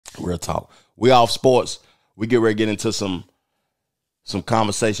Real talk. We off sports. We get ready to get into some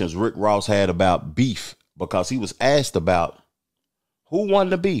conversations Rick Ross had about beef, because he was asked about who won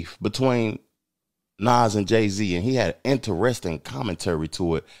the beef between Nas and Jay-Z, and he had interesting commentary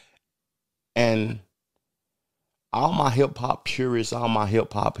to it. And all my hip-hop purists, all my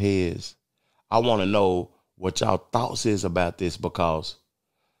hip-hop heads, I want to know what y'all thoughts is about this, because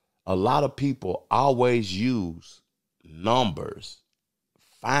a lot of people always use numbers,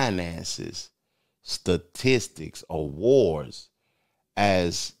 finances, statistics, awards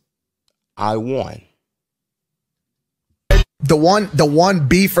as I won. The one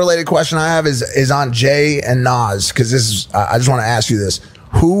beef related question I have is on Jay and Nas, because this is I just want to ask you this: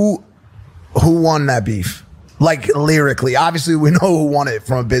 who won that beef? Like lyrically, obviously we know who won it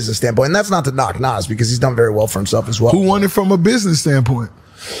from a business standpoint, and that's not to knock Nas because he's done very well for himself as well. Who won it from a business standpoint?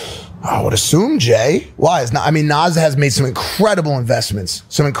 I would assume Jay. Why is not? I mean, Nas has made some incredible investments.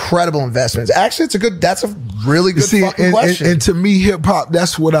 Actually, that's a really good fucking question. And to me, hip hop,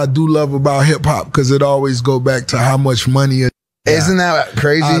 that's what I do love about hip hop, because it always go back to how much money. Isn't that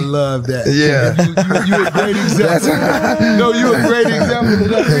crazy? I love that. Yeah. You a great example. No, you a great example of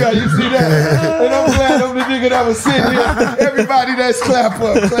that. Yeah, you see that? And I'm glad I'm the nigga that was sitting here. Everybody that's clap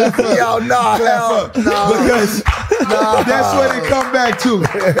up. Yo, nah, clap up. Because that's what it come back to.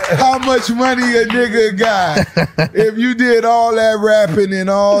 How much money a nigga got. If you did all that rapping and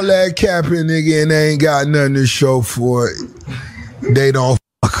all that capping, nigga, and they ain't got nothing to show for it, they don't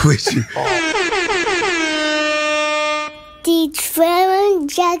fuck with you. The Trevor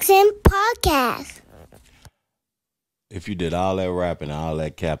Jackson Podcast. If you did all that rapping and all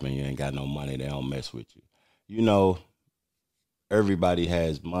that capping, you ain't got no money, they don't mess with you. You know, everybody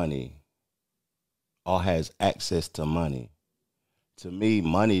has money or has access to money. To me,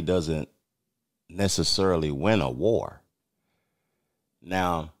 money doesn't necessarily win a war.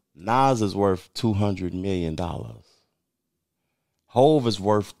 Now, Nas is worth $200 million. Hov is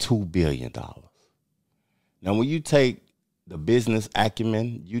worth $2 billion. Now, when you take the business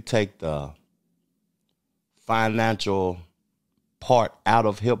acumen, you take the financial part out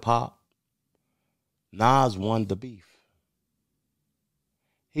of hip hop, Nas won the beef.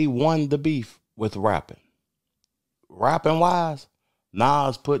 He won the beef with rapping. Rapping wise,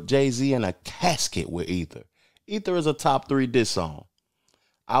 Nas put Jay-Z in a casket with Ether. Ether is a top 3 diss song.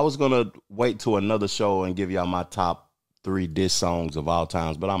 I was going to wait to another show and give y'all my top 3 diss songs of all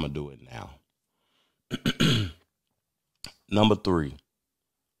times, but I'm going to do it now. Number 3,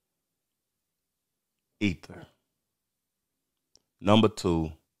 Ether. Number 2,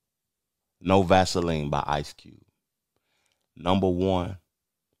 No Vaseline by Ice Cube. Number 1,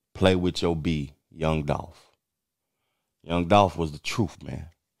 Play With Your B, Young Dolph. Young Dolph was the truth, man.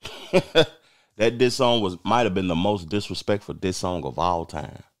 That diss song might have been the most disrespectful diss song of all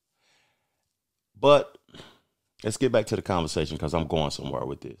time. But let's get back to the conversation, because I'm going somewhere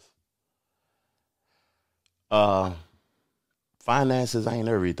with this. Finances ain't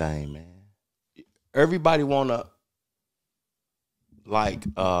everything, man. Everybody wanna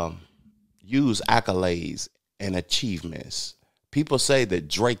use accolades and achievements. People say that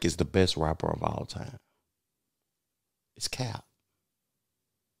Drake is the best rapper of all time. It's cap.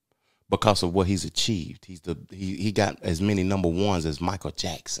 Because of what he's achieved. He got as many number ones as Michael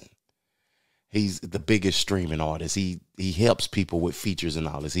Jackson. He's the biggest streaming artist. He helps people with features and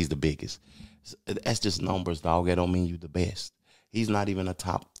all this. He's the biggest. That's just numbers, dog. That don't mean you the best. He's not even a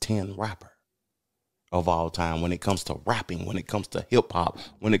top 10 rapper of all time when it comes to rapping, when it comes to hip hop,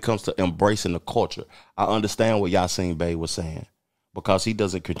 when it comes to embracing the culture. I understand what Yasin Bey was saying, because he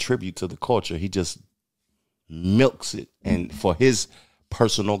doesn't contribute to the culture. He just milks it, and for his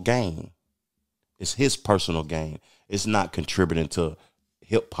personal gain. It's his personal gain. It's not contributing to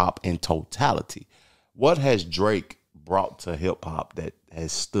hip hop in totality. What has Drake brought to hip hop that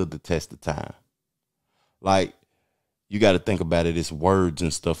has stood the test of time? Like, you got to think about it. It's words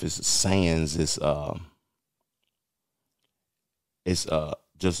and stuff. It's sayings. It's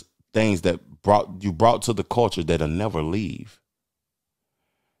just things that brought to the culture that'll never leave.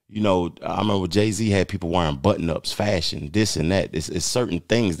 You know, I remember Jay-Z had people wearing button-ups, fashion, this and that. It's certain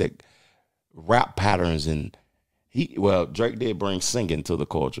things that rap patterns, and Drake did bring singing to the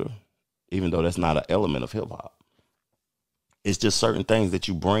culture, even though that's not an element of hip hop. It's just certain things that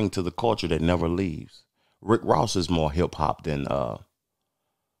you bring to the culture that never leaves. Rick Ross is more hip hop than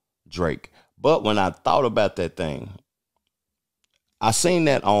Drake. But when I thought about that thing, I seen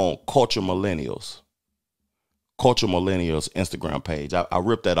that on Culture Millennials Instagram page. I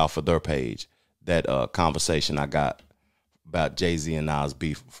ripped that off of their page, that conversation I got about Jay-Z and Nas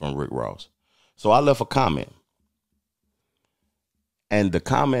beef from Rick Ross. So I left a comment. And the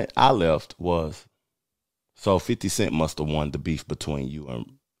comment I left was, so 50 Cent must have won the beef between you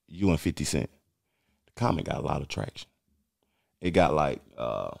and 50 Cent. The comment got a lot of traction. It got like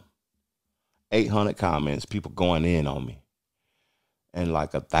 800 comments, people going in on me, and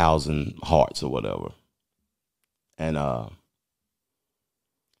like 1,000 hearts or whatever. And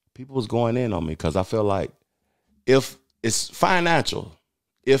people was going in on me because I feel like if it's financial,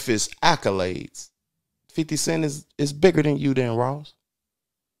 if it's accolades, 50 Cent is bigger than you, then Ross.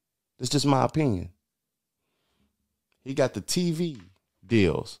 That's just my opinion. He got the TV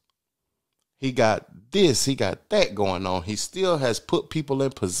deals. He got this, he got that going on. He still has put people in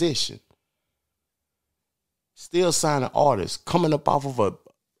position. Still signing artists, coming up off of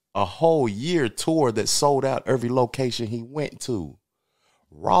a whole year tour that sold out every location he went to.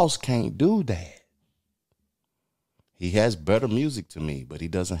 Ross can't do that. He has better music to me, but he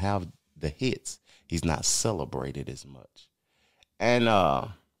doesn't have the hits. He's not celebrated as much. And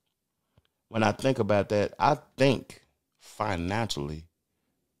when I think about that, I think financially,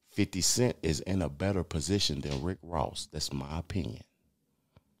 50 Cent is in a better position than Rick Ross. That's my opinion.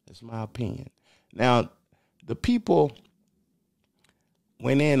 That's my opinion. Now, the people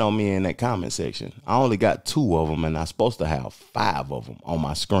went in on me in that comment section. I only got 2 of them, and I'm supposed to have 5 of them on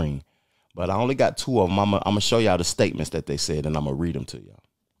my screen. But I only got 2 of them. I'm going to show y'all the statements that they said, and I'm going to read them to y'all.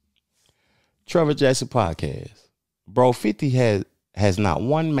 Trevor Jackson Podcast. Bro, 50 has not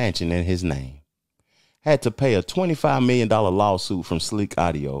one mansion in his name. Had to pay a $25 million lawsuit from Sleek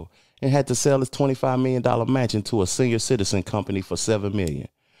Audio and had to sell his $25 million mansion to a senior citizen company for $7 million.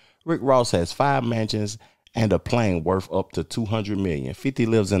 Rick Ross has 5 mansions and a plane worth up to $200 million. 50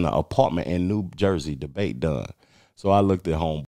 lives in an apartment in New Jersey. Debate done. So I looked at home.